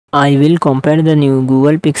I will compare the new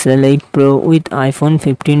Google Pixel 8 Pro with iPhone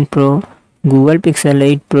 15 Pro. Google Pixel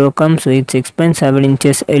 8 Pro comes with 6.7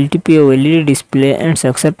 inches LTPO LED display and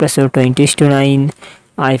success ratio 20:9.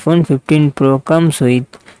 iPhone 15 Pro comes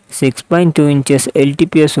with 6.2 inches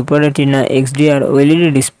LTPO Super Retina XDR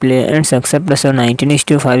OLED display and success ratio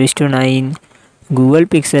 19:5:9. Google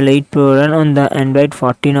Pixel 8 Pro run on the Android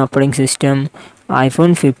 14 operating system.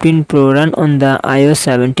 iPhone 15 Pro run on the iOS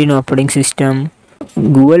 17 operating system.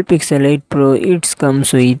 Google Pixel 8 Pro it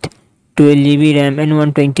comes with 12 GB RAM and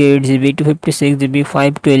 128 GB, 256 GB,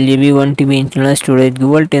 512 GB, 1 TB internal storage,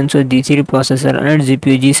 Google Tensor G3 processor and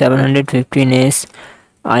GPU G715S.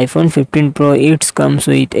 iPhone 15 Pro it comes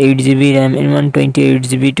with 8 GB RAM and 128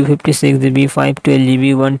 GB, 256 GB, 512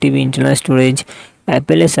 GB, 1 TB internal storage,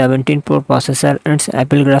 Apple A17 Pro processor and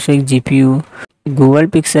Apple graphics GPU. Google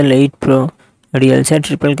Pixel 8 Pro real set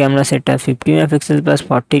triple camera setup 50 megapixel plus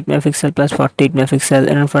 48 megapixel plus 48 megapixel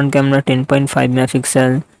and front camera 10.5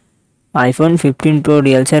 megapixel. iPhone 15 Pro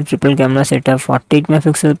real set triple camera setup 48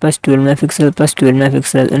 megapixel plus 12 megapixel plus 12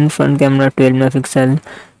 megapixel and front camera 12 megapixel.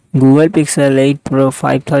 Google Pixel 8 Pro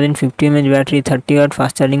 5050 mAh battery 30W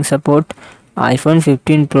fast charging support. iPhone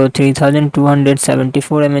 15 Pro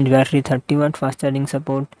 3274 mAh battery 30W fast charging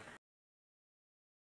support.